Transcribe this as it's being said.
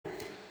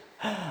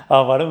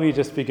Why don't we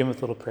just begin with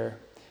a little prayer?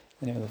 In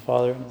the name of the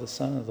Father, and of the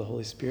Son, and of the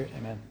Holy Spirit.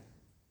 Amen.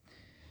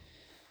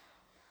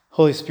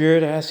 Holy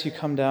Spirit, I ask you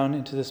come down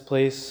into this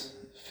place,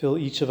 fill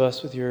each of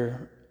us with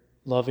your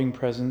loving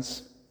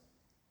presence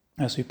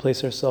as we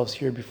place ourselves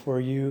here before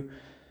you,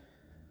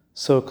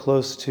 so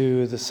close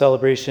to the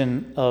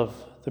celebration of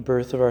the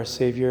birth of our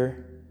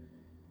Savior.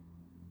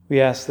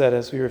 We ask that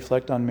as we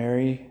reflect on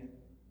Mary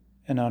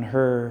and on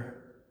her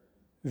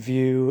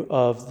view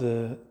of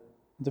the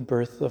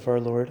birth of our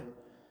Lord,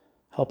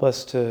 help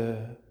us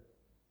to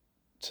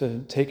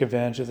take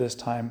advantage of this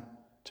time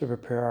to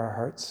prepare our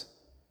hearts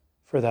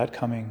for that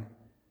coming,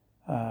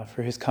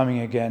 for his coming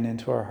again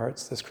into our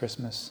hearts this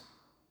Christmas.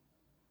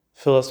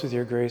 Fill us with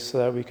your grace so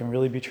that we can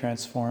really be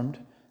transformed,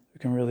 we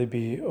can really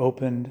be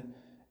opened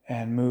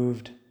and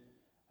moved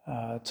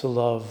to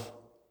love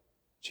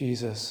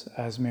Jesus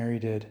as Mary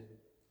did,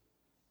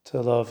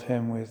 to love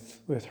him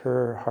with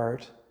her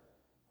heart,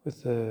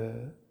 with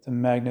the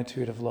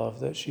magnitude of love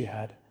that she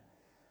had.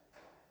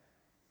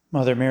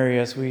 Mother Mary,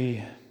 as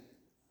we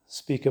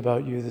speak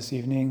about you this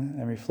evening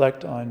and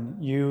reflect on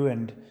you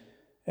and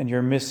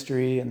your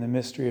mystery and the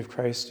mystery of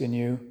Christ in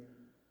you,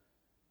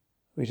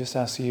 we just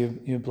ask you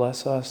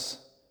bless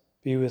us,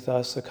 be with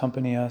us,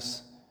 accompany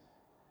us,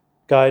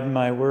 guide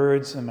my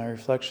words and my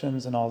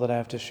reflections and all that I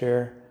have to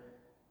share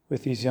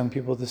with these young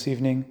people this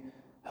evening.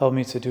 Help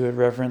me to do it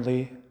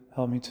reverently.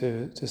 Help me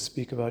to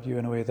speak about you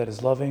in a way that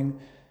is loving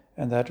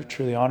and that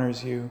truly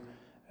honors you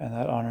and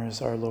that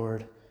honors our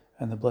Lord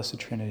and the Blessed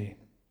Trinity.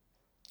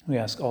 We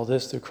ask all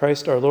this through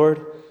Christ our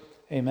Lord.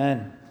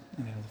 Amen.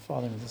 In the name of the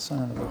Father, and of the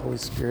Son, and of the Holy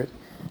Spirit.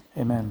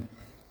 Amen.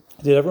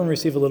 Did everyone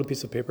receive a little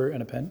piece of paper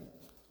and a pen?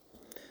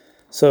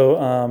 So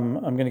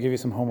I'm going to give you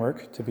some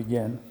homework to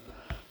begin.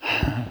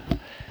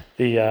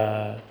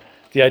 The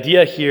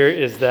idea here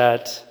is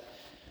that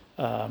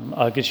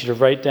I'll get you to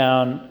write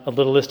down a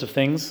little list of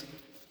things,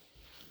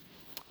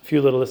 a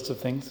few little lists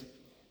of things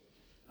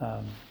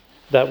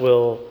that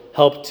will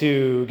help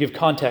to give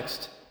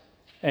context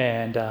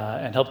and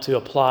help to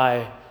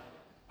apply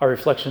our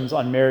reflections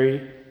on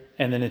Mary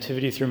and the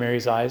Nativity through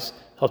Mary's eyes,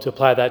 help to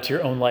apply that to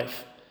your own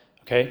life,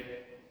 okay?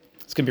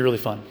 It's going to be really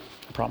fun,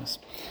 I promise.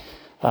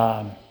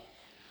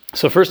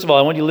 So first of all,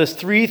 I want you to list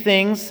 3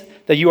 things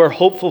that you are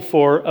hopeful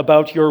for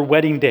about your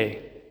wedding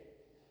day.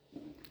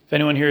 If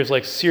anyone here is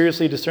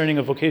seriously discerning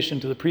a vocation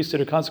to the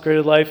priesthood or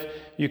consecrated life,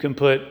 you can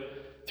put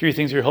 3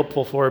 things you're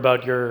hopeful for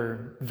about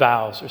your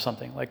vows or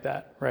something like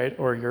that, right?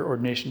 Or your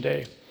ordination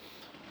day.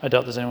 I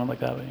doubt there's anyone like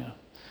that, but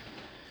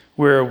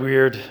we're a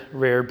weird,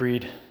 rare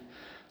breed,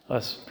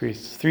 us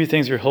priests. 3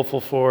 things you're hopeful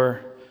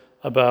for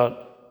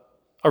about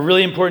a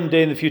really important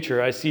day in the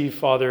future. I see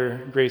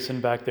Father Grayson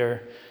back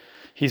there.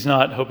 He's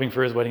not hoping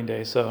for his wedding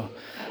day, so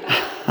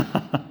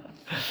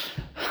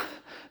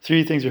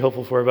 3 things you're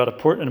hopeful for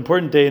about an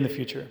important day in the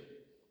future.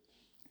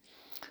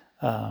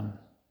 Let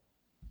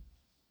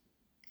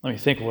me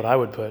think of what I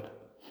would put.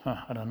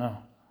 I don't know.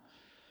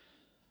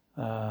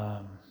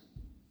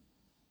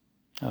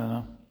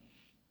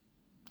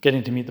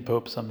 Getting to meet the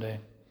Pope someday.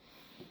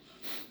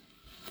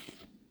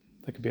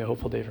 That could be a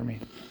hopeful day for me.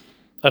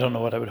 I don't know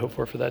what I would hope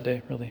for that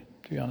day, really,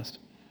 to be honest.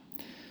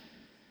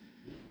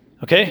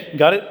 Okay,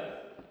 got it?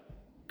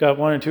 Got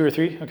 1 or 2 or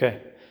 3?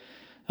 Okay.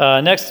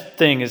 Next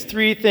thing is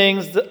 3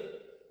 things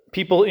that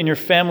people in your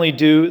family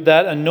do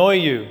that annoy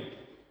you.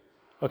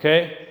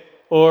 Okay?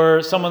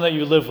 Or someone that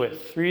you live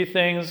with. 3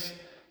 things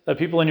that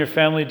people in your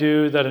family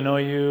do that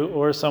annoy you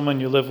or someone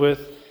you live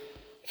with.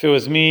 If it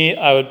was me,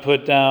 I would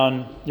put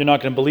down, you're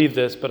not going to believe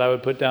this, but I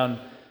would put down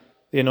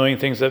the annoying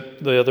things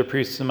that the other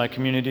priests in my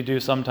community do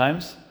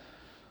sometimes.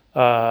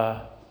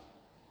 Yep,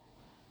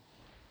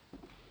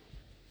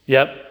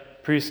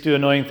 priests do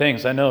annoying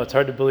things. I know, it's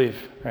hard to believe,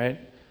 right?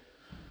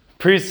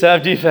 Priests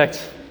have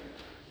defects.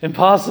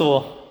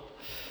 Impossible.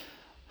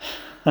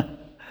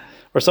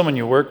 Or someone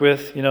you work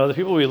with. The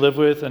people we live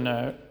with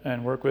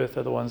and work with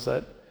are the ones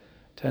that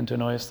tend to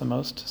annoy us the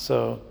most.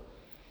 So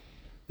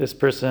this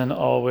person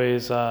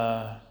always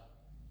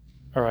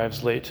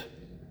arrives late.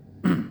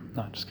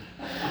 No, I'm just kidding.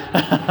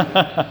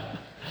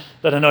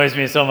 That annoys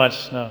me so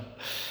much. No.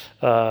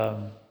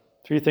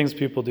 3 things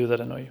people do that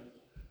annoy you.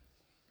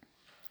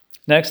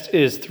 Next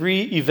is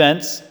 3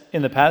 events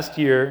in the past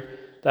year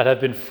that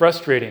have been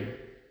frustrating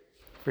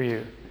for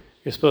you.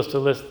 You're supposed to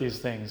list these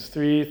things.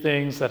 3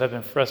 things that have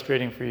been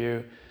frustrating for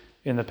you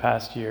in the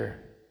past year.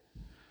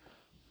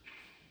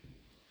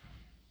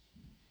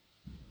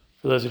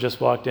 For those who just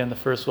walked in, the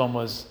first one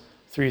was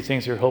 3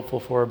 things you're hopeful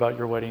for about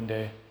your wedding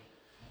day.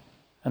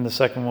 And the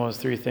second one was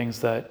 3 things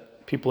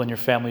that people in your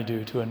family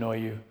do to annoy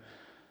you,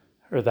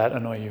 or that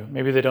annoy you.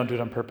 Maybe they don't do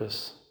it on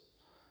purpose.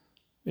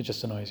 It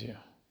just annoys you.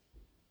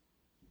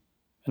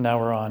 And now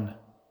we're on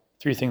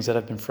 3 things that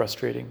have been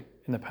frustrating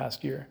in the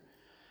past year.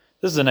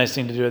 This is a nice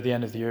thing to do at the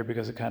end of the year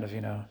because it kind of,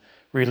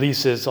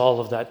 releases all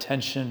of that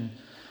tension.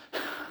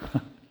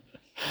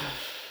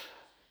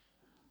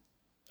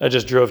 I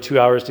just drove 2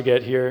 hours to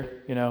get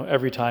here.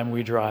 Every time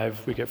we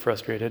drive, we get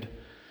frustrated.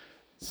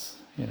 It's,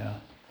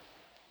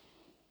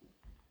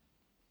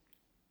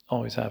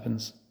 always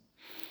happens.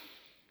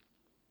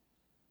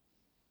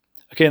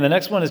 Okay, and the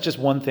next one is just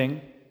one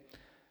thing.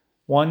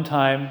 One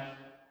time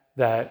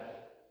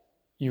that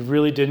you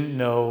really didn't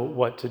know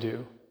what to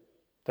do,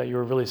 that you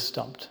were really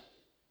stumped.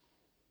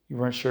 You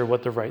weren't sure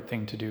what the right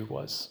thing to do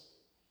was.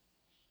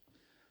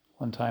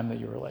 One time that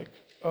you were like,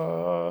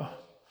 am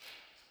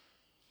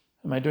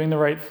I doing the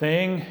right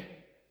thing?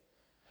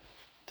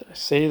 Did I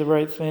say the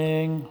right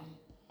thing?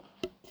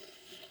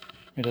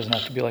 It doesn't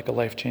have to be like a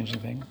life-changing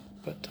thing,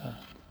 but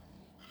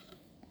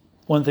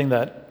one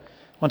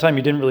time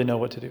you didn't really know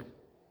what to do.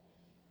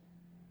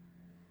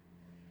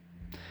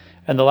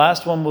 And the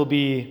last one will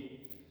be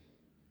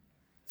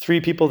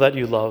 3 people that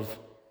you love.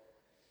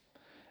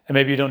 And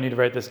maybe you don't need to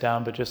write this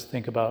down, but just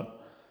think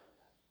about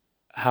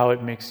how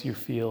it makes you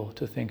feel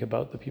to think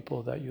about the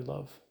people that you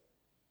love,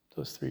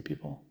 those 3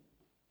 people.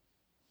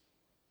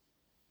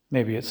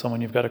 Maybe it's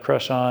someone you've got a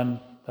crush on.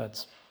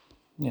 That's,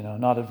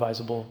 not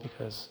advisable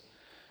because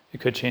it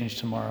could change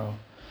tomorrow.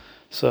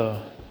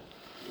 So,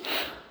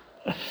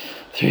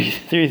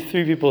 3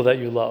 people that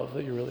you love,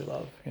 that you really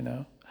love,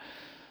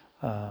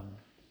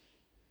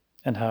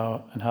 and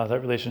how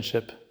that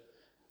relationship,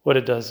 what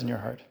it does in your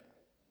heart.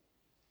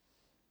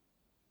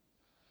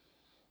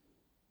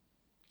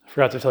 I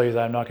forgot to tell you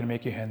that I'm not going to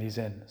make you hand these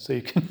in, so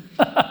you can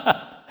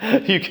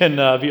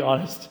be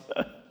honest.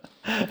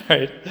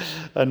 Right?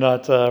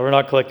 We're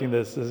not collecting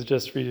this. This is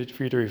just for you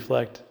to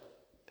reflect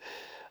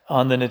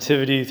on the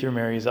Nativity through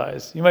Mary's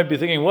eyes. You might be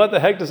thinking, what the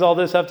heck does all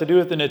this have to do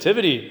with the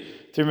Nativity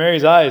through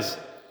Mary's eyes?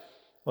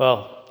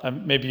 Well,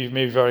 maybe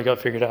you've already got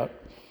it figured out.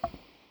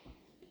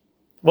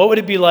 What would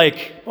it be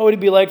like? What would it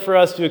be like for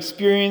us to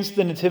experience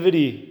the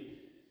Nativity,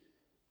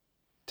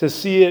 to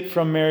see it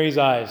from Mary's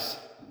eyes?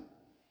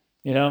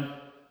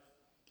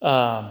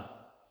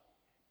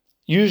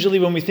 Usually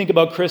when we think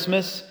about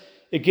Christmas,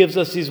 it gives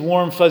us these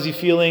warm, fuzzy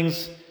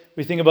feelings.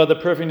 We think about the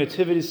perfect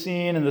nativity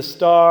scene and the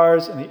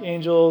stars and the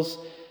angels,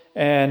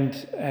 and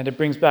it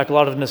brings back a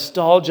lot of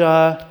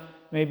nostalgia,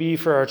 maybe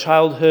for our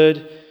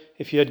childhood,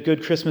 if you had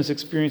good Christmas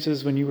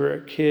experiences when you were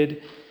a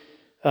kid.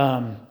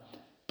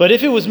 But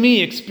if it was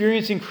me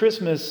experiencing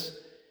Christmas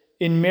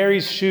in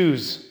Mary's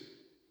shoes,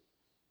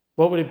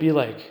 what would it be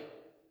like?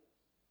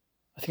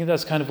 I think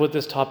that's kind of what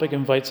this topic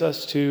invites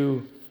us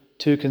to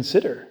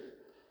consider.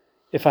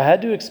 If I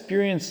had to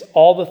experience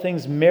all the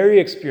things Mary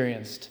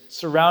experienced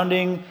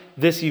surrounding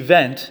this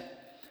event,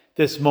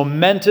 this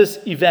momentous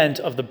event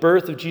of the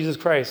birth of Jesus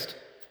Christ,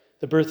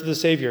 the birth of the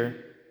Savior,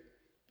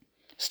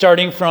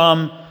 starting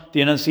from the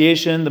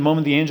Annunciation, the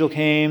moment the angel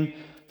came,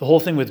 the whole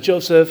thing with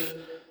Joseph,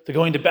 the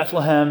going to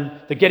Bethlehem,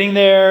 the getting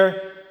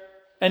there,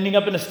 ending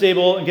up in a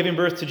stable and giving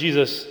birth to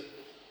Jesus.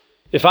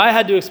 If I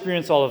had to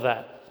experience all of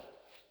that,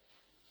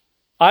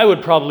 I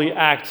would probably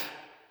act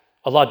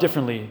a lot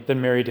differently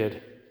than Mary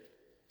did,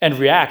 and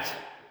react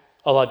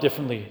a lot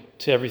differently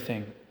to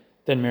everything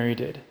than Mary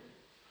did.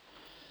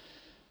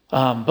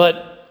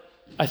 But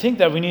I think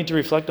that we need to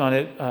reflect on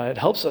it. It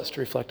helps us to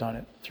reflect on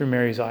it through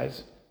Mary's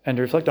eyes and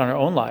to reflect on our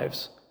own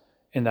lives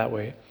in that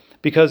way.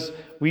 Because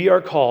we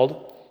have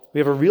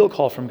a real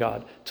call from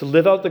God to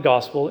live out the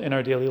gospel in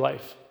our daily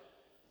life,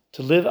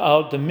 to live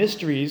out the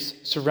mysteries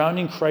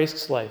surrounding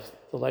Christ's life,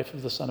 the life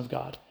of the Son of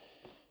God,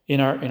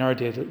 in our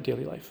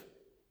daily life,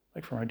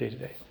 like from our day to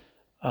day.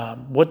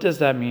 What does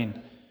that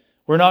mean?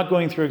 We're not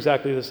going through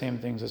exactly the same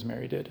things as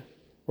Mary did.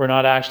 We're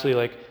not actually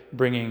like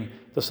bringing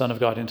the Son of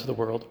God into the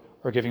world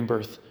or giving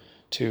birth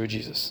to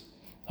Jesus.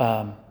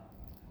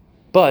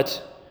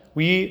 But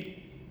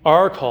we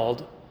are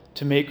called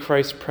to make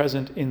Christ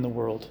present in the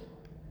world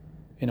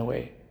in a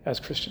way as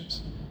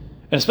Christians.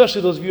 And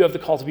especially those of you who have the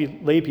call to be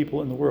lay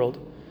people in the world,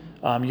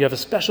 you have a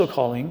special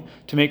calling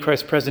to make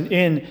Christ present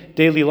in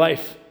daily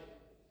life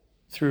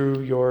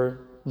through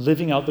your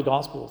living out the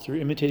gospel, through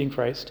imitating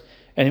Christ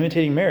and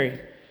imitating Mary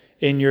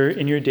in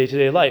your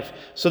day-to-day life.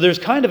 So there's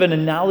kind of an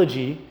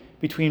analogy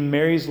between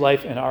Mary's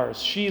life and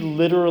ours. She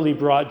literally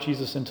brought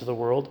Jesus into the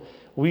world.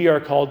 We are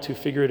called to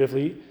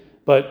figuratively,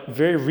 but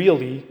very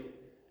really,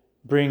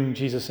 bring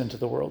Jesus into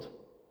the world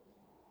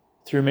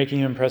through making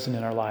him present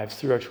in our lives,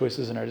 through our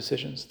choices and our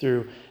decisions,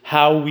 through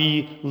how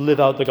we live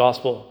out the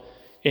gospel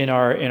in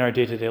our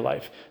day-to-day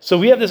life. So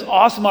we have this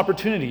awesome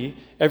opportunity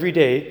every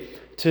day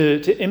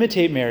to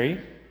imitate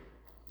Mary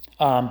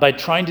by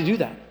trying to do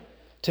that,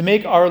 to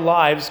make our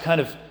lives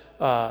kind of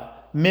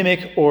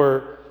mimic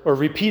or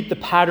repeat the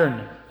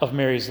pattern of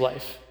Mary's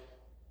life.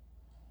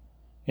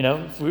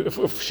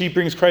 If she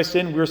brings Christ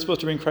in, we're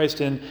supposed to bring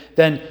Christ in,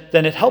 then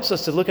it helps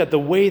us to look at the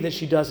way that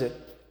she does it,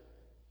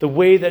 the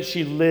way that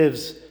she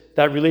lives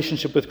that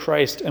relationship with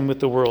Christ and with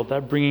the world,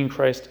 that bringing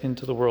Christ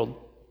into the world.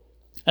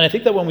 And I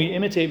think that when we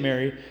imitate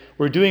Mary,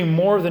 we're doing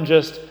more than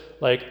just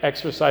like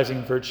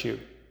exercising virtue.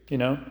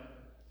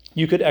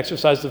 You could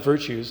exercise the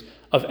virtues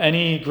of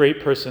any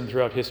great person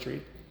throughout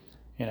history.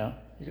 You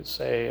could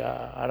say,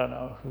 I don't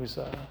know, who's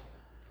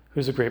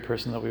a great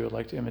person that we would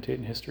like to imitate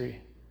in history?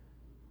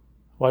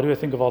 Why do I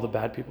think of all the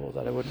bad people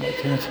that I wouldn't like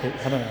to imitate?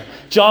 I don't know.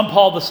 John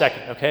Paul II,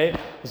 okay?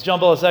 It's John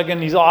Paul II.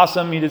 He's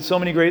awesome. He did so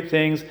many great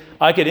things.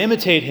 I could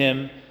imitate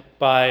him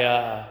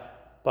by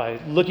by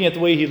looking at the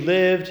way he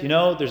lived.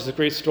 There's a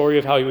great story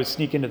of how he would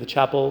sneak into the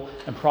chapel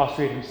and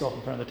prostrate himself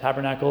in front of the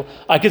tabernacle.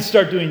 I could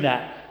start doing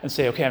that and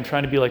say, okay, I'm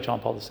trying to be like John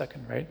Paul II,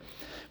 right?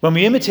 When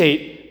we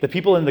imitate the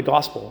people in the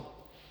gospel,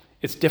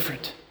 it's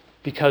different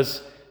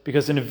because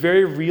in a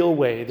very real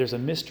way, there's a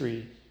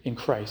mystery in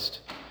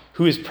Christ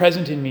who is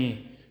present in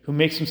me, who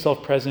makes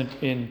himself present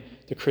in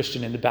the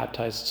Christian, in the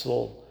baptized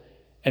soul,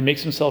 and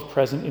makes himself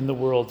present in the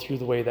world through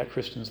the way that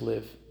Christians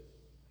live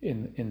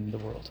in the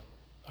world.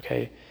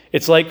 Okay?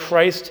 It's like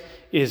Christ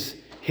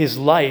his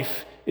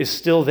life is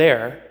still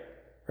there,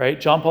 right?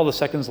 John Paul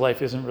II's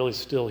life isn't really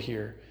still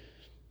here,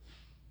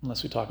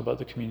 unless we talk about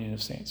the communion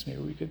of saints. Maybe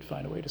we could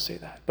find a way to say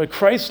that. But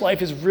Christ's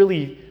life is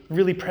really,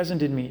 really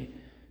present in me.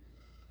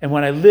 And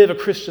when I live a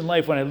Christian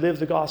life, when I live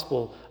the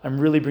gospel, I'm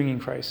really bringing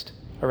Christ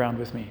around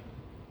with me.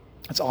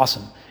 It's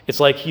awesome. It's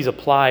like he's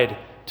applied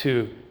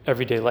to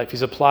everyday life.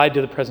 He's applied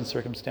to the present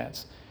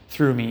circumstance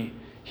through me.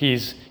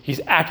 He's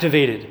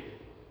activated.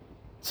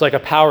 It's like a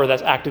power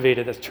that's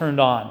activated, that's turned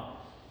on.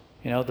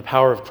 The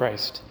power of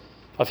Christ,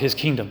 of his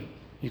kingdom,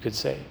 you could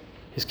say.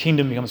 His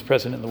kingdom becomes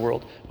present in the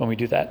world when we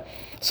do that.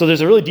 So there's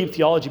a really deep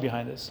theology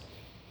behind this.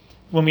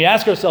 When we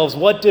ask ourselves,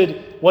 what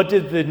did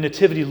the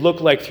nativity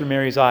look like through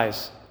Mary's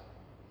eyes?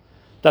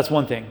 That's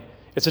one thing.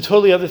 It's a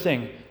totally other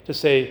thing to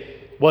say,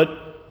 what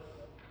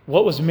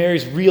was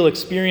Mary's real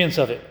experience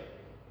of it?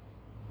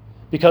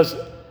 Because,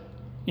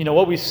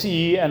 what we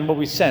see and what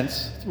we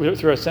sense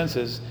through our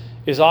senses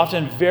is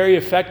often very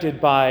affected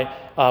by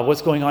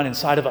what's going on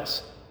inside of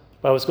us,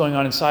 by what's going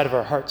on inside of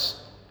our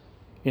hearts.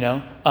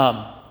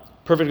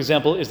 Perfect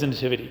example is the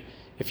nativity.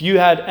 If you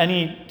had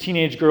any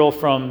teenage girl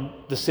from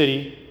the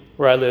city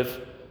where I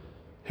live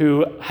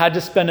who had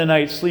to spend a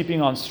night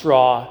sleeping on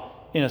straw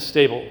in a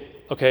stable,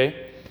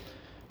 okay,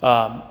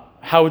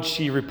 how would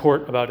she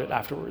report about it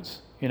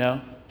afterwards?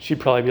 She'd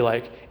probably be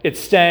like, it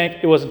stank,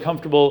 it wasn't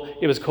comfortable,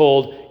 it was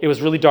cold, it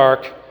was really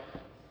dark.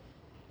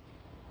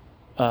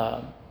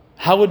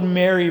 How would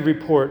Mary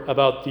report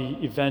about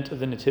the event of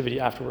the nativity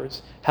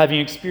afterwards? Having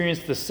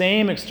experienced the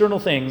same external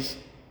things,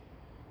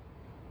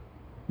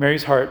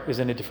 Mary's heart is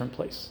in a different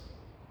place.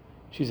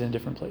 She's in a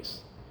different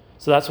place.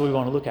 So that's what we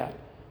want to look at.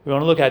 We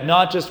want to look at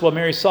not just what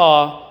Mary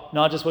saw,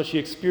 not just what she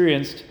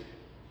experienced,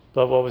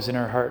 but what was in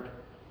her heart.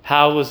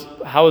 How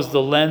was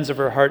the lens of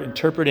her heart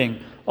interpreting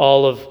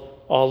all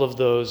of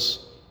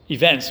those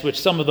events, which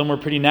some of them were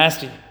pretty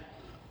nasty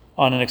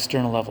on an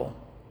external level?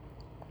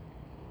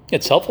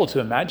 It's helpful to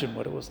imagine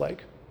what it was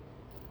like.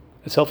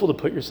 It's helpful to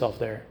put yourself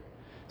there.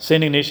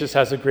 St. Ignatius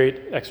has a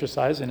great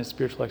exercise in his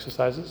spiritual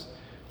exercises,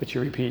 which you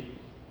repeat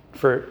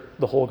for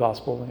the whole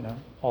gospel,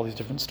 all these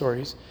different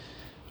stories,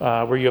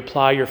 where you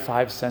apply your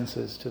five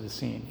senses to the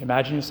scene.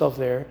 Imagine yourself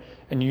there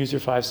and use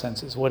your five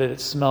senses. What did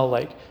it smell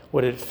like?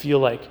 What did it feel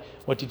like?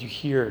 What did you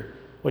hear?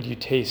 What do you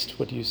taste?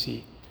 What do you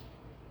see?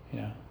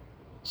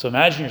 So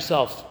imagine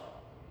yourself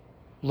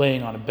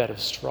laying on a bed of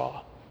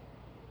straw.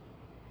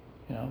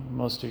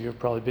 Most of you have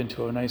probably been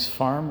to a nice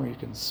farm where you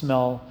can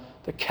smell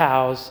the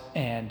cows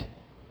and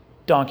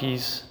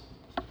donkeys.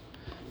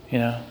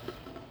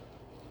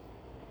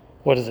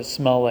 What does it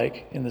smell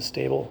like in the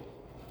stable?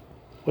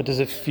 What does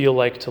it feel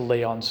like to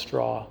lay on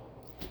straw?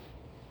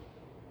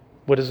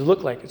 What does it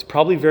look like? It's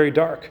probably very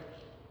dark.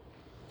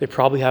 They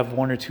probably have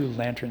one or two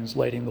lanterns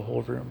lighting the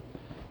whole room.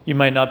 You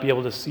might not be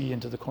able to see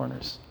into the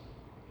corners.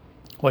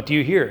 What do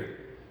you hear?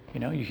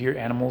 You hear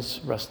animals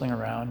rustling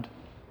around.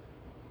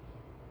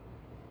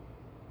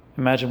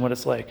 Imagine what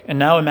it's like. And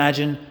now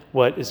imagine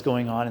what is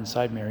going on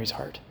inside Mary's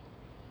heart.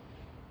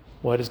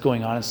 What is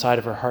going on inside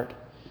of her heart?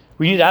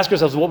 We need to ask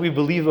ourselves what we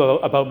believe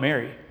about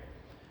Mary.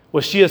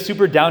 Was she a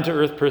super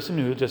down-to-earth person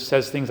who just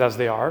says things as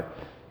they are?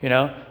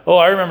 Oh,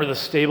 I remember the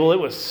stable, it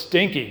was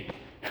stinky.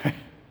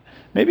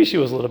 Maybe she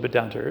was a little bit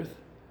down-to-earth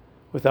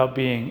without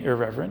being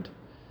irreverent.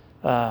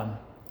 Or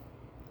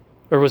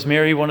was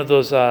Mary one of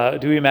those,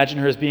 do we imagine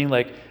her as being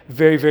like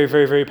very, very,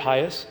 very, very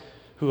pious,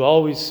 who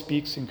always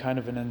speaks in kind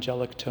of an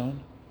angelic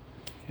tone?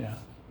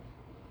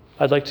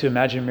 I'd like to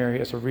imagine Mary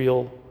as a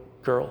real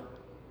girl,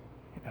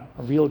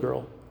 a real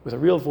girl with a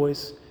real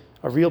voice,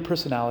 a real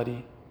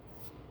personality,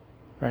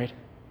 right?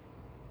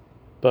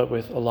 But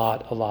with a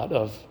lot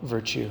of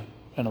virtue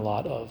and a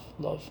lot of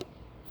love.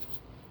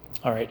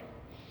 All right.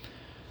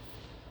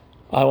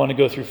 I want to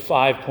go through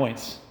 5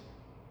 points.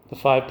 The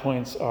 5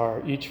 points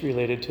are each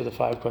related to the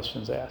 5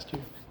 questions I asked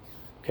you.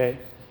 Okay?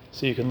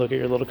 So you can look at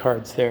your little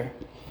cards there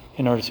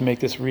in order to make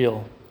this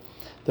real.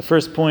 The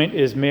first point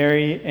is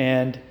Mary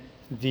and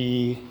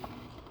the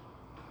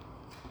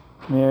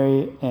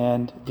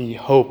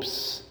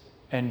hopes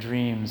and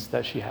dreams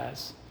that she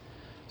has.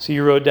 So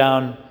you wrote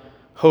down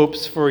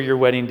hopes for your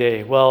wedding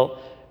day.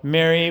 Well,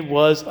 Mary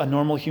was a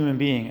normal human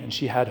being and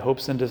she had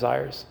hopes and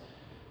desires.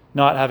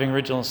 Not having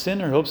original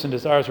sin, her hopes and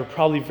desires were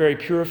probably very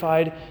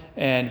purified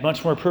and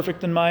much more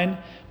perfect than mine,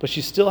 but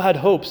she still had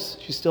hopes.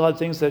 She still had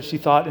things that she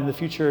thought in the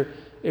future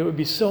it would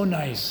be so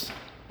nice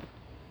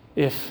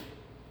if,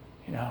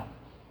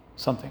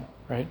 something,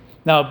 right?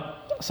 Now,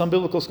 some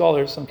biblical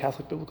scholars, some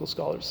Catholic biblical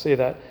scholars say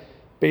that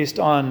based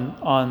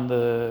on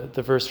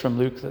the verse from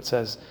Luke that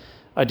says,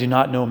 I do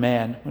not know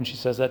man, when she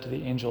says that to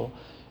the angel,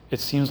 it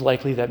seems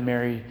likely that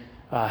Mary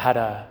had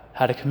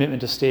a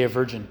commitment to stay a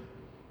virgin,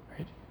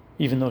 right?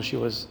 Even though she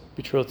was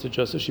betrothed to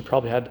Joseph, she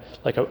probably had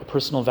like a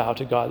personal vow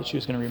to God that she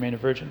was going to remain a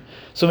virgin.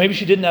 So maybe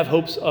she didn't have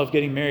hopes of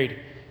getting married.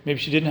 Maybe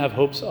she didn't have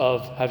hopes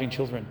of having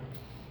children.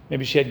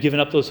 Maybe she had given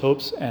up those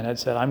hopes and had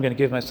said, I'm going to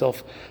give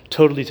myself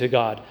totally to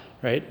God,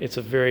 right? It's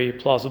a very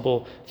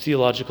plausible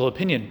theological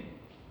opinion.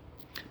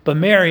 But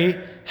Mary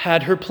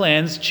had her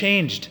plans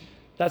changed.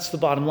 That's the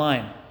bottom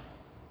line.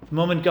 The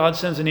moment God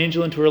sends an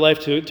angel into her life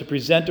to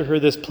present to her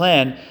this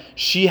plan,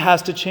 she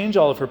has to change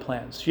all of her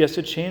plans. She has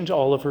to change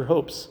all of her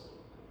hopes.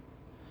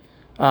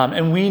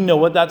 And we know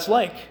what that's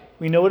like.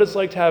 We know what it's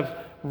like to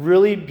have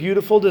really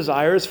beautiful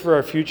desires for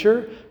our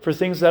future, for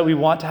things that we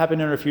want to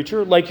happen in our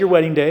future, like your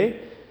wedding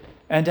day,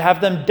 and to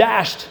have them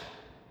dashed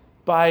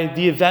by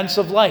the events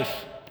of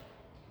life.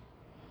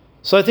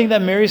 So I think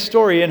that Mary's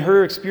story and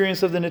her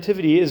experience of the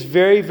Nativity is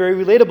very, very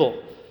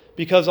relatable,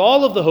 because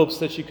all of the hopes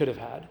that she could have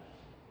had,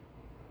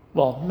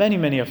 well, many,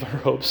 many of her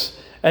hopes,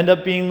 end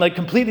up being like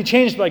completely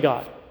changed by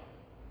God.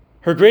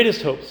 Her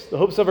greatest hopes, the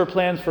hopes of her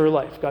plans for her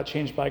life, got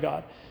changed by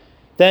God.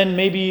 Then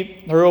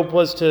maybe her hope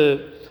was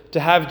to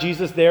have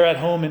Jesus there at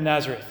home in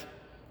Nazareth,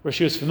 where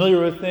she was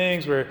familiar with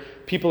things, where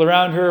people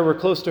around her were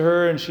close to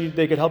her and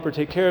they could help her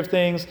take care of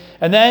things.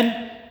 And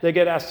then they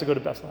get asked to go to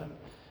Bethlehem.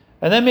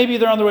 And then maybe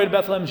they're on their way to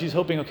Bethlehem and she's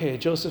hoping, okay,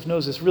 Joseph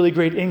knows this really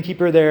great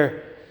innkeeper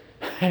there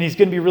and he's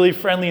going to be really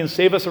friendly and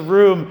save us a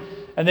room.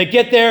 And they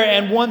get there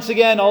and once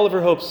again, all of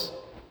her hopes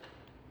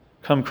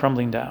come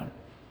crumbling down.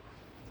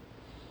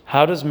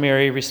 How does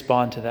Mary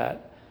respond to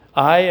that?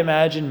 I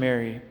imagine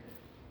Mary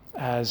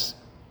as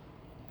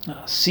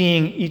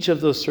seeing each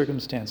of those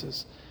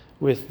circumstances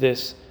with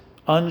this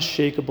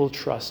unshakable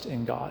trust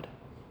in God.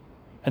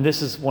 And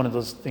this is one of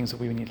those things that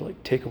we need to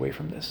take away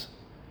from this.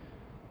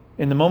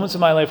 In the moments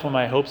of my life when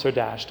my hopes are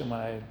dashed and when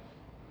I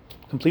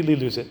completely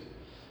lose it,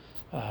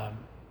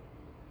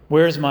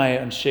 where's my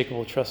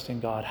unshakable trust in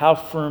God? How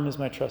firm is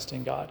my trust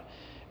in God?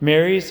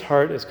 Mary's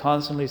heart is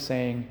constantly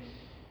saying,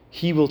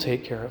 He will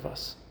take care of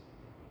us.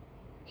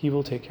 He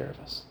will take care of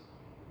us.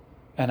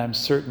 And I'm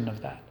certain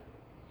of that.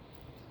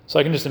 So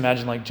I can just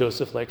imagine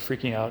Joseph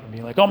freaking out and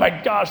being like, oh my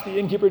gosh, the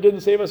innkeeper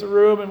didn't save us a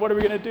room, and what are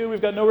we going to do?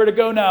 We've got nowhere to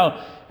go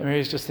now. And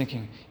Mary's just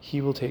thinking,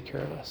 He will take care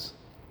of us.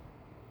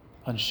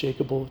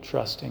 Unshakable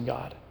trust in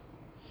God.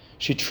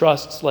 She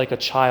trusts like a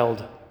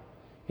child.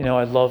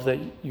 I love that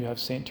you have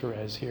Saint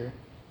Therese here.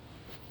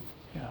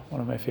 Yeah, one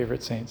of my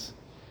favorite saints.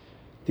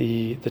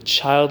 The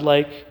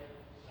childlike,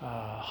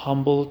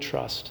 humble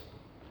trust.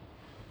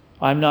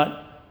 I'm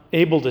not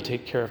able to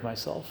take care of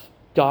myself.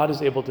 God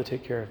is able to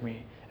take care of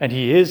me. And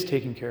He is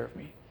taking care of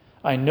me.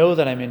 I know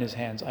that I'm in His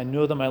hands. I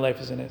know that my life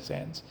is in His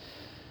hands.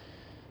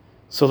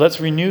 So let's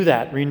renew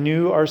that.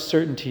 Renew our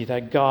certainty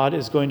that God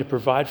is going to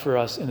provide for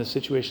us in the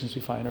situations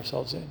we find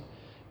ourselves in.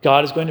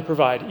 God is going to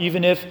provide.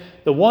 Even if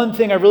the one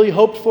thing I really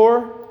hoped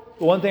for,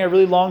 the one thing I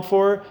really longed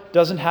for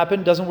doesn't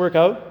happen, doesn't work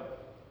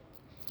out,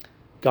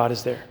 God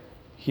is there.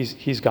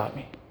 He's got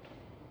me.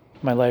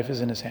 My life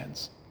is in His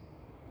hands.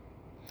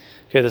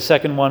 Okay, the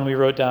second one we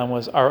wrote down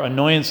was our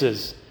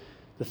annoyances.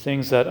 The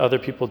things that other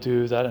people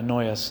do that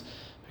annoy us.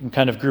 We can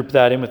kind of group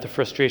that in with the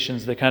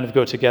frustrations. They kind of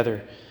go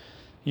together.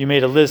 You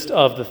made a list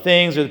of the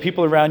things or the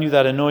people around you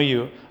that annoy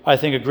you. I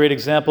think a great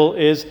example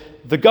is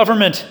the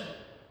government.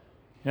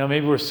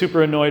 Maybe we're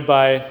super annoyed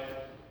by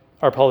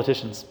our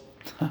politicians.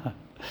 That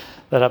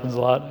happens a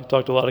lot. I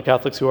talked to a lot of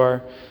Catholics who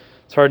are.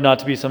 It's hard not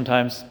to be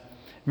sometimes.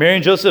 Mary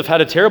and Joseph had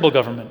a terrible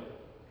government.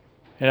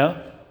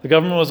 The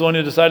government was the one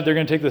who decided they're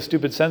going to take the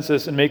stupid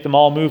census and make them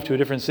all move to a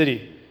different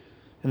city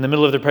in the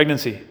middle of their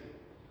pregnancy.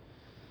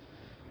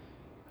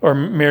 Or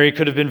Mary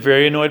could have been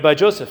very annoyed by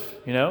Joseph,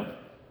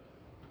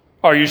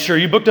 Are you sure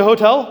you booked a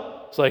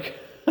hotel? It's like,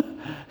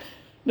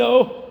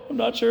 no, I'm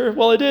not sure.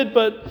 Well, I did,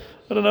 but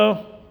I don't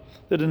know.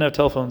 They didn't have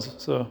telephones,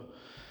 so.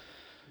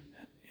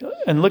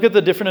 And look at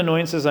the different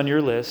annoyances on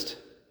your list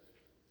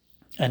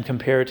and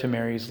compare it to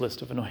Mary's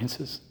list of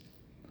annoyances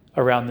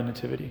around the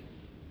Nativity,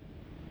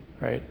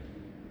 right?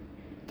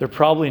 They're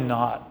probably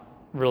not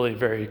really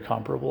very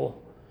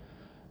comparable.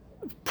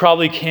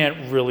 Probably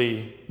can't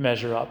really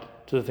measure up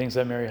to the things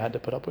that Mary had to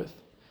put up with.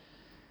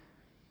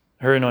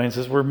 Her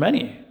annoyances were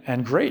many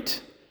and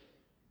great.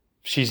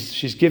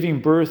 She's giving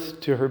birth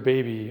to her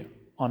baby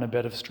on a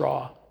bed of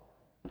straw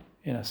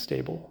in a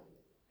stable,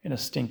 in a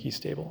stinky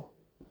stable.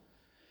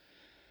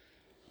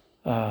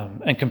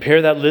 And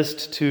compare that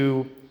list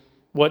to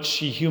what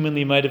she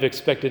humanly might have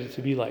expected it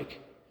to be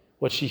like,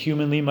 what she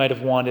humanly might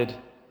have wanted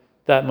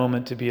that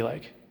moment to be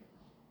like.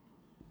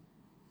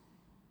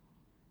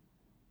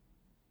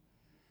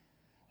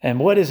 And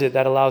what is it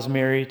that allows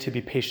Mary to be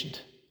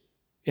patient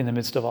in the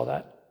midst of all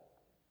that?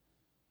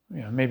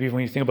 Maybe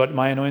when you think about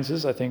my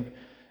annoyances, I think,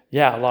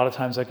 a lot of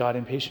times I got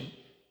impatient.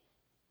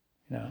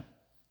 I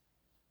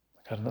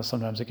don't know,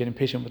 sometimes I get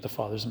impatient with the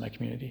fathers in my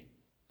community,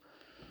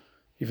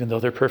 even though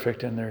they're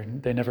perfect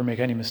and they never make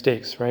any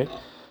mistakes, right?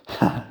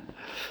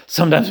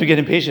 Sometimes we get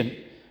impatient.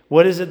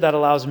 What is it that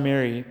allows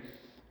Mary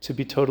to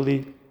be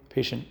totally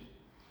patient?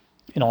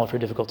 in all of her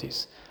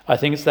difficulties. I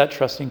think it's that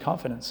trusting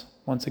confidence,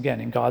 once again,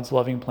 in God's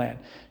loving plan.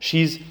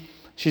 She's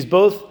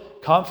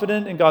both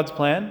confident in God's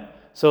plan,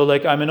 so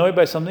like I'm annoyed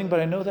by something, but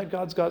I know that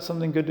God's got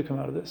something good to come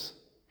out of this,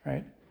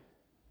 right?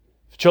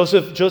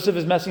 Joseph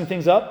is messing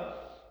things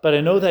up, but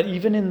I know that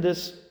even in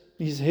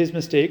his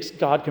mistakes,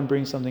 God can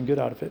bring something good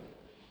out of it.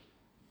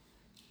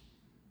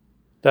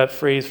 That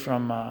phrase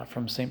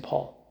from St.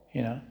 Paul,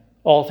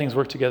 all things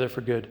work together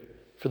for good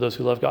for those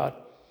who love God.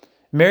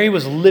 Mary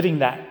was living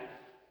that,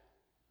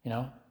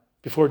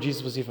 before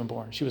Jesus was even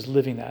born. She was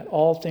living that.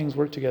 All things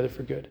work together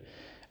for good.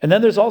 And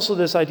then there's also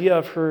this idea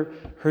of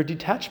her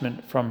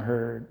detachment from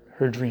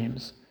her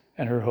dreams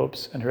and her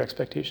hopes and her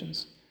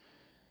expectations.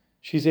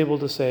 She's able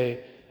to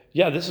say,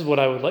 yeah, this is what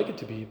I would like it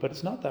to be, but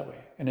it's not that way,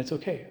 and it's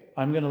okay.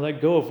 I'm going to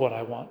let go of what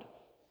I want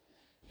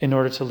in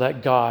order to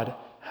let God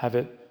have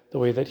it the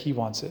way that he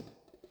wants it.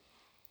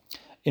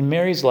 In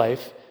Mary's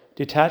life,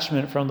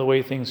 detachment from the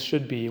way things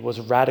should be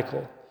was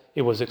radical.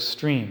 It was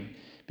extreme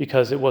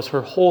because it was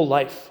her whole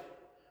life,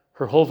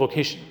 her whole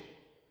vocation.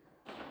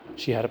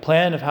 She had a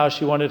plan of how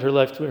she wanted her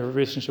life, her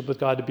relationship with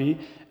God to be,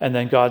 and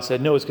then God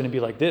said, no, it's going to be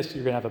like this.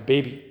 You're going to have a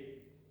baby.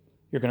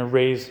 You're going to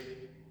raise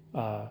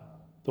the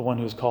one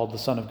who is called the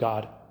Son of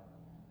God.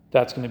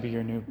 That's going to be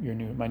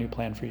my new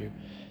plan for you.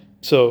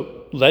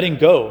 So letting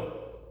go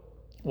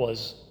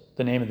was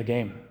the name of the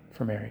game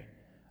for Mary.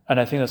 And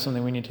I think that's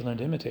something we need to learn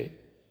to imitate.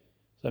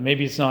 So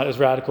maybe it's not as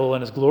radical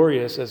and as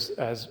glorious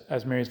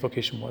as Mary's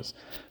vocation was.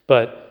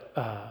 But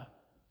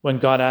when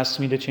God asks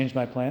me to change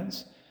my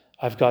plans,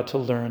 I've got to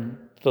learn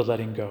the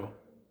letting go.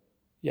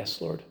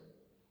 Yes, Lord,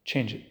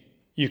 change it.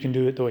 You can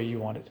do it the way you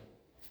want it.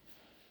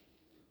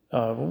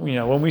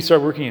 When we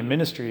start working in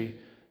ministry,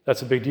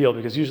 that's a big deal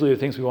because usually the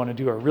things we want to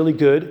do are really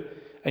good,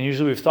 and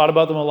usually we've thought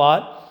about them a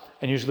lot,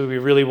 and usually we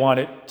really want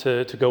it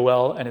to go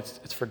well, and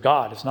it's for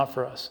God, it's not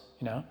for us,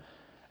 And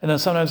then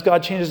sometimes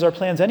God changes our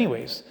plans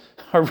anyways,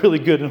 our really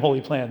good and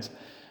holy plans.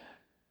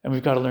 And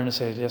we've got to learn to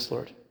say, yes,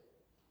 Lord,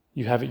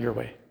 you have it your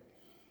way.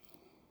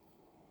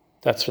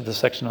 That's for the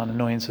section on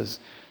annoyances.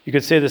 You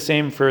could say the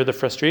same for the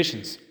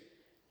frustrations.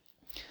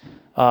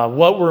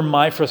 What were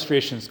my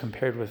frustrations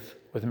compared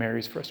with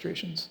Mary's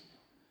frustrations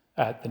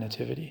at the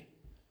Nativity?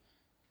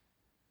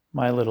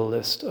 My little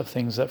list of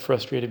things that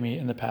frustrated me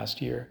in the past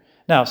year.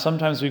 Now,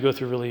 sometimes we go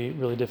through really,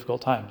 really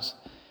difficult times,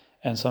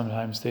 and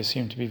sometimes they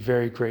seem to be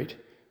very great,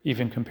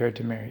 even compared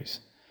to Mary's.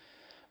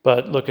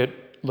 But look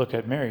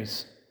at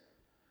Mary's.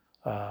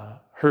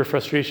 Her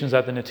frustrations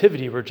at the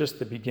Nativity were just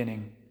the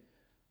beginning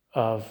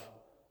of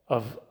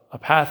a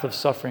path of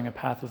suffering, a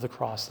path of the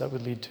cross that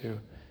would lead to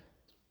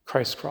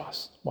Christ's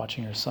cross,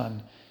 watching her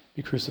son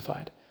be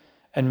crucified.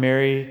 And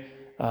Mary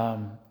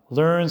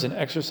learns and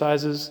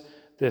exercises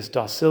this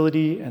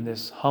docility and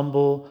this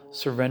humble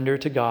surrender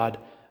to God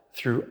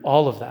through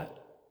all of that,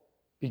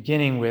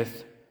 beginning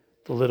with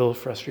the little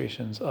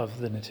frustrations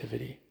of the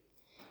Nativity.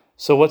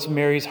 So what's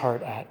Mary's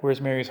heart at? Where's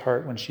Mary's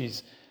heart when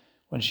she's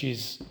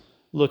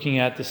looking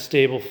at the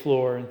stable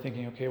floor and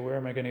thinking, okay, where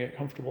am I going to get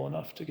comfortable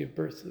enough to give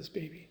birth to this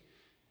baby?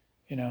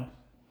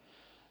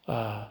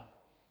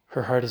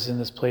 Her heart is in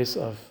this place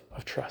of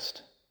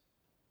trust.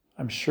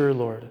 I'm sure,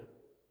 Lord,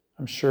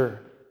 I'm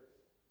sure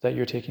that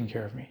you're taking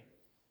care of me,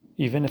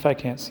 even if I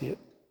can't see it.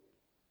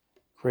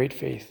 Great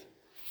faith.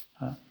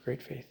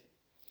 Great faith.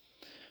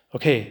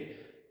 Okay,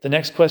 the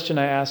next question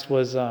I asked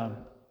was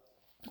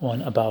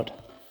one about,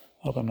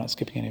 I hope I'm not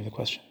skipping any of the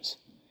questions.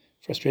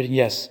 Frustrating,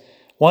 yes.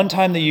 One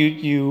time that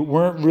you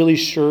weren't really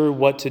sure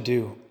what to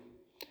do.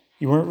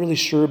 You weren't really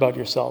sure about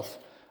yourself.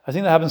 I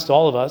think that happens to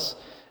all of us.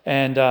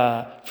 And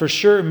for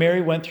sure,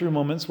 Mary went through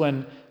moments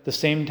when the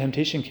same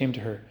temptation came to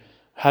her,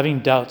 having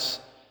doubts.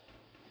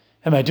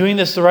 Am I doing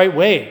this the right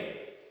way?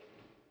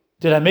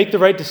 Did I make the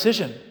right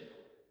decision?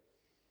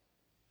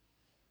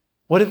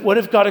 What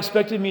if God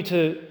expected me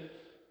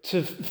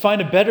to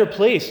find a better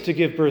place to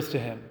give birth to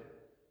him?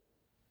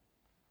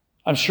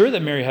 I'm sure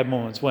that Mary had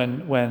moments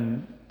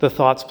when the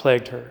thoughts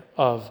plagued her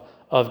of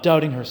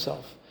doubting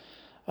herself.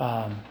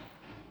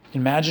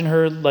 Imagine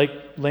her like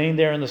laying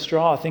there in the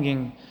straw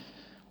thinking,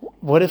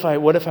 what if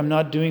I'm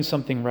not doing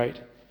something right?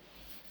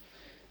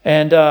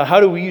 And how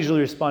do we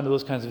usually respond to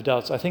those kinds of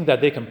doubts? I think that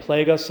they can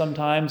plague us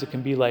sometimes. It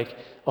can be like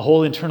a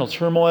whole internal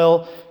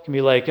turmoil. It can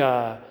be like,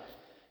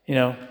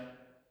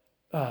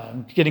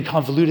 getting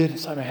convoluted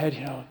inside my head,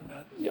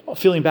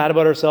 feeling bad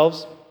about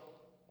ourselves.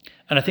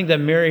 And I think that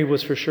Mary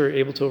was for sure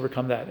able to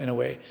overcome that in a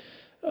way.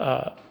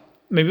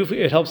 Maybe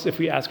it helps if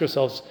we ask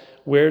ourselves,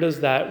 where does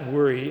that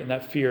worry and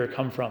that fear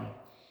come from?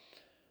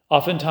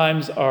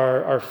 Oftentimes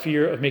our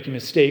fear of making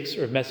mistakes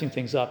or of messing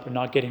things up or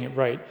not getting it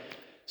right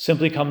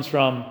simply comes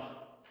from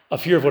a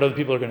fear of what other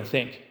people are going to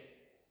think.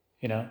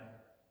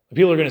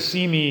 People are going to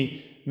see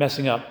me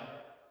messing up.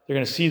 They're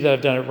going to see that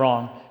I've done it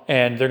wrong,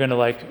 and they're going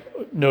to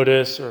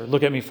notice or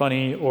look at me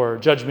funny or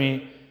judge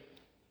me.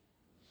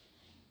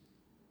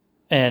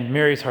 And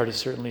Mary's heart is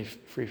certainly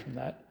free from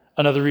that.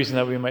 Another reason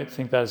that we might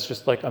think that is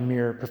just like a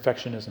mere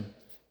perfectionism,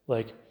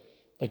 like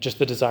just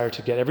the desire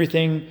to get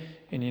everything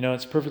in,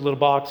 it's a perfect little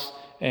box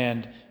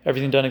and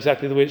everything done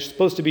exactly the way it's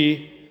supposed to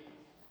be.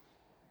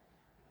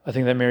 I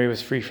think that Mary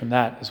was free from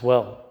that as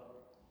well.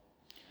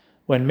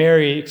 When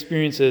Mary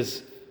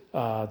experiences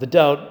the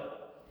doubt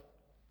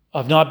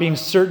of not being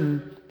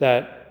certain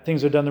that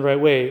things are done the right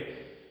way,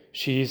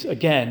 she's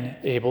again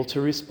able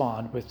to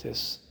respond with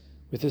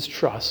this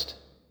trust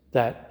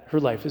that her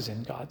life is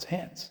in God's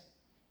hands.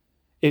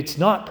 It's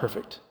not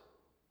perfect.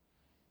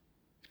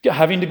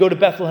 Having to go to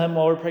Bethlehem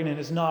while we're pregnant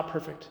is not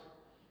perfect.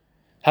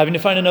 Having to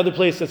find another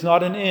place that's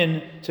not an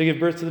inn to give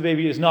birth to the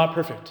baby is not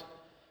perfect.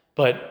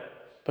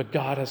 But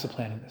God has a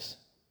plan in this.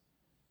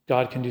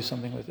 God can do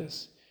something with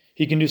this.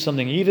 He can do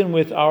something even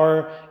with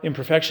our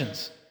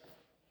imperfections.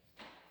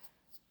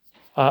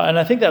 And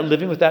I think that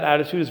living with that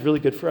attitude is really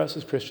good for us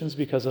as Christians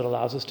because it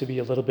allows us to be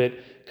a little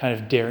bit kind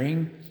of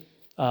daring,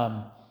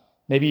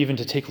 maybe even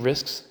to take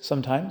risks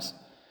sometimes.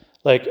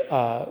 Like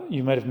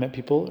you might have met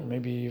people, or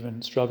maybe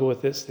even struggle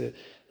with this, that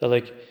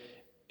like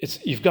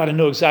you've got to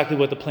know exactly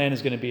what the plan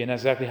is going to be and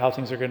exactly how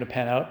things are going to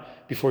pan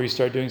out before you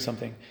start doing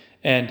something.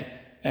 And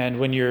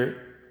when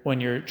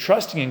you're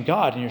trusting in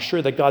God and you're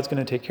sure that God's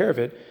going to take care of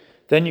it,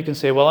 then you can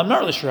say, well, I'm not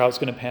really sure how it's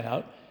going to pan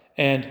out.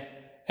 And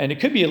it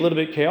could be a little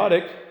bit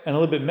chaotic and a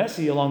little bit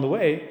messy along the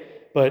way,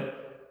 but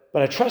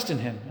I trust in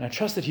him, and I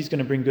trust that he's going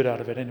to bring good out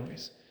of it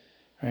anyways,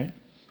 right?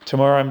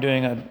 Tomorrow I'm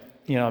doing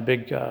a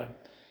big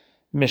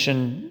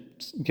mission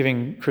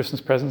giving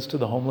Christmas presents to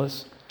the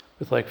homeless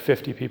with like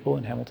 50 people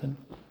in Hamilton.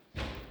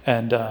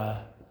 And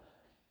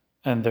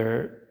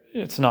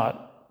it's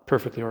not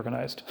perfectly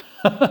organized.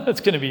 It's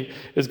gonna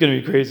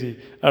be crazy.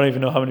 I don't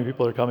even know how many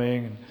people are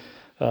coming,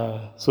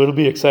 and so it'll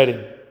be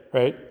exciting,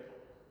 right?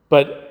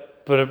 But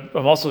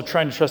I'm also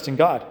trying to trust in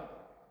God.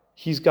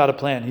 He's got a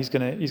plan. He's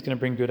gonna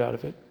bring good out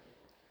of it.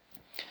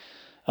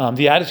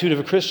 The attitude of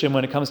a Christian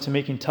when it comes to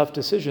making tough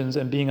decisions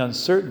and being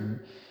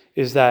uncertain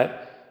is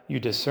that you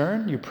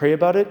discern, you pray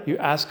about it, you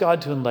ask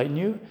God to enlighten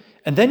you,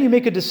 and then you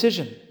make a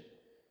decision.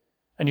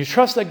 And you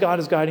trust that God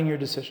is guiding your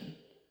decision.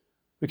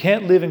 We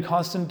can't live in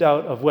constant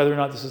doubt of whether or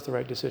not this is the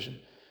right decision.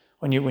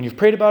 When you've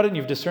prayed about it and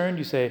you've discerned,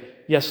 you say,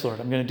 yes, Lord,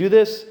 I'm going to do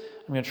this.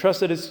 I'm going to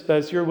trust that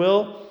it's your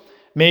will.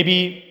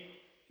 Maybe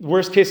the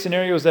worst case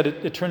scenario is that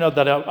it turned out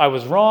that I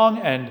was wrong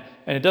and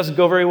it doesn't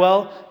go very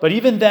well. But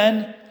even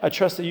then, I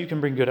trust that you can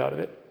bring good out of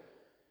it.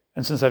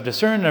 And since I've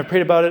discerned and I've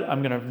prayed about it,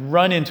 I'm going to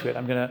run into it.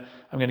 I'm going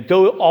to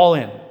go all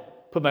in,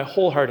 put my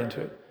whole heart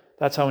into it.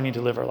 That's how we need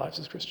to live our lives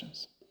as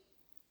Christians.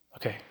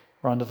 Okay,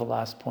 we're on to the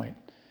last point,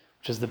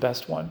 which is the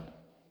best one,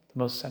 the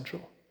most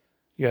central.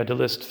 You had to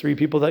list 3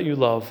 people that you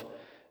love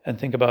and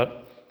think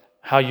about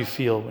how you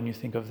feel when you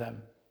think of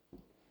them.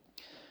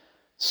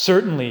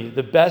 Certainly,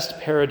 the best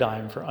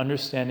paradigm for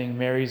understanding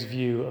Mary's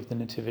view of the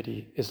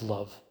Nativity is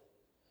love.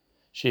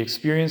 She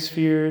experienced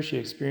fear, she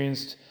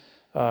experienced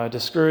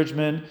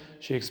discouragement,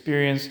 she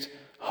experienced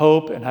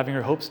hope and having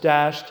her hopes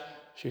dashed,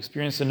 she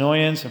experienced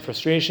annoyance and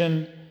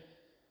frustration,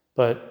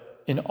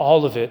 but in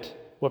all of it,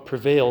 what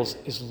prevails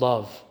is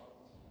love.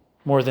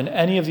 More than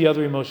any of the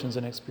other emotions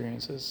and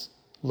experiences,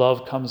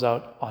 love comes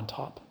out on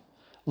top.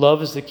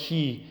 Love is the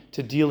key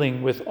to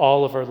dealing with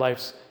all of our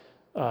life's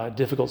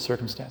difficult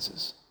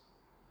circumstances.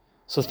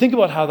 So think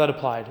about how that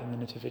applied in the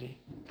Nativity.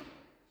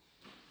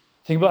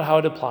 Think about how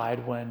it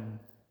applied when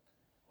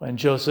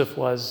Joseph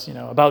was,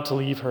 about to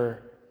leave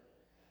her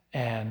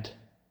and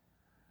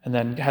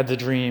then had the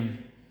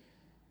dream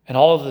and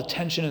all of the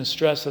tension and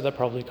stress that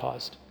probably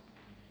caused.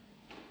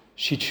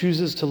 She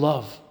chooses to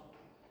love.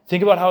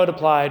 Think about how it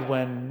applied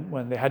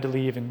when they had to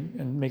leave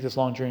and make this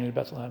long journey to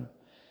Bethlehem,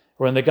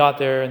 or when they got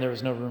there and there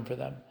was no room for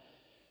them.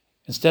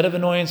 Instead of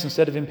annoyance,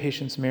 instead of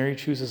impatience, Mary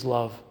chooses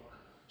love.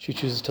 She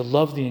chooses to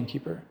love the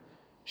innkeeper.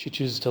 She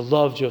chooses to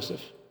love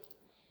Joseph.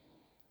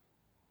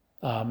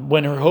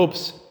 When her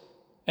hopes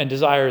and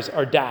desires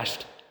are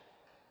dashed,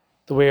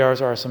 the way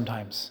ours are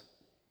sometimes.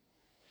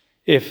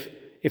 If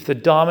the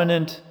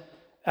dominant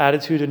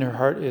attitude in her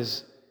heart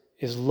is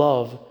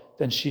love,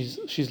 then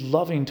she's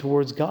loving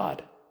towards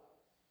God.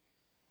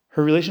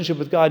 Her relationship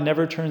with God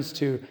never turns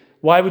to,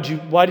 why did you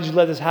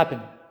let this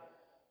happen?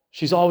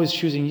 She's always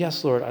choosing,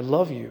 yes, Lord, I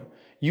love you.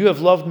 You have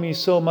loved me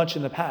so much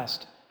in the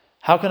past.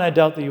 How can I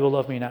doubt that you will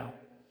love me now?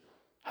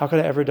 How could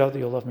I ever doubt that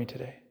you'll love me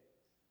today?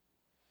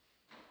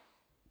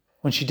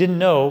 When she didn't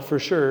know for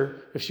sure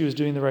if she was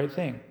doing the right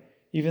thing,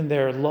 even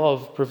there,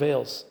 love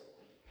prevails.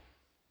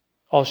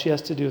 All she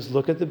has to do is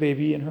look at the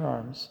baby in her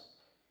arms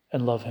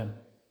and love him.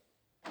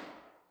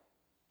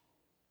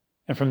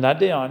 And from that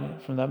day on,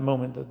 from that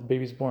moment that the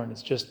baby's born,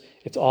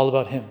 it's all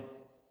about him.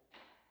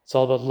 It's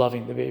all about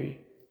loving the baby.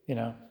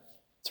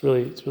 It's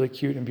really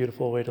cute and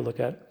beautiful way to look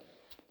at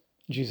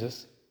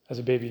Jesus as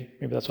a baby.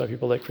 Maybe that's why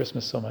people like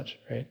Christmas so much,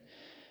 right?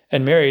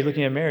 And Mary,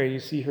 looking at Mary, you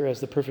see her as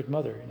the perfect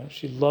mother.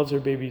 She loves her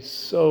baby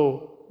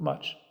so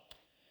much.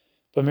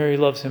 But Mary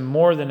loves him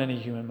more than any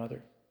human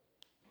mother.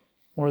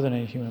 More than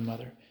any human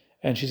mother.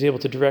 And she's able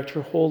to direct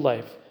her whole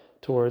life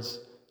towards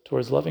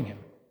loving him.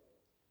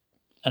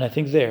 And I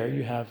think there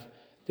you have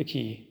the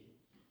key,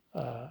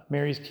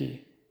 Mary's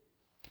key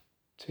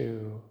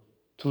to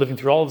living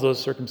through all of those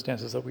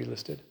circumstances that we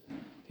listed.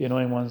 The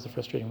annoying ones, the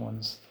frustrating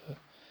ones,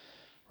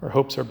 where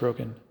hopes are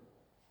broken.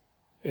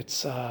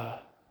 It's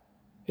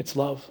It's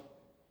love.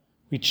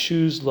 We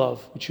choose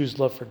love. We choose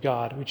love for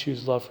God. We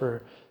choose love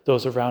for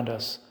those around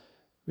us.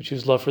 We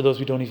choose love for those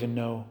we don't even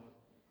know.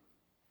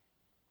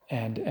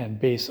 And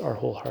base our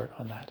whole heart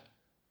on that.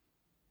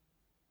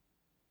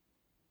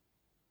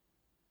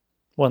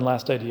 One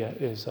last idea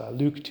is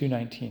Luke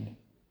 2:19.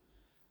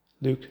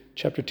 Luke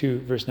chapter 2,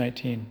 verse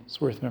 19. It's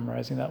worth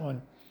memorizing that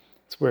one.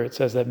 It's where it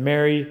says that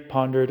Mary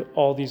pondered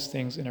all these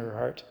things in her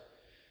heart.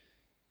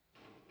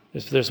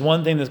 If there's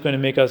one thing that's going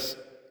to make us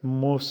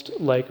most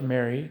like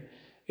Mary,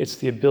 it's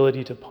the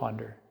ability to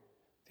ponder,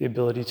 the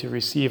ability to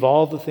receive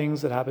all the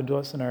things that happen to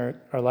us in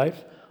our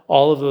life,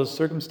 all of those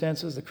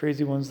circumstances, the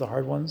crazy ones, the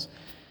hard ones,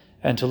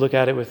 and to look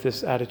at it with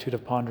this attitude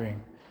of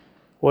pondering.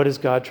 What is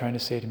God trying to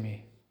say to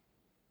me?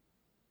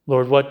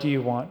 Lord, what do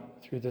you want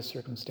through this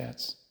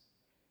circumstance?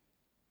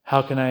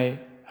 How can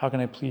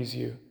I please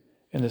you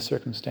in this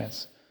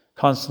circumstance?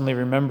 Constantly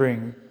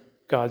remembering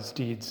God's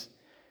deeds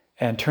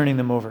and turning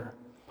them over,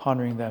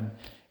 pondering them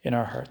in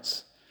our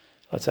hearts.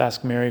 Let's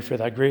ask Mary for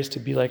that grace to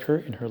be like her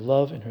in her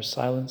love, in her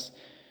silence,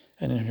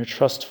 and in her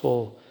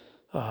trustful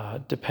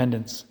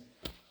dependence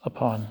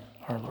upon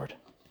our Lord.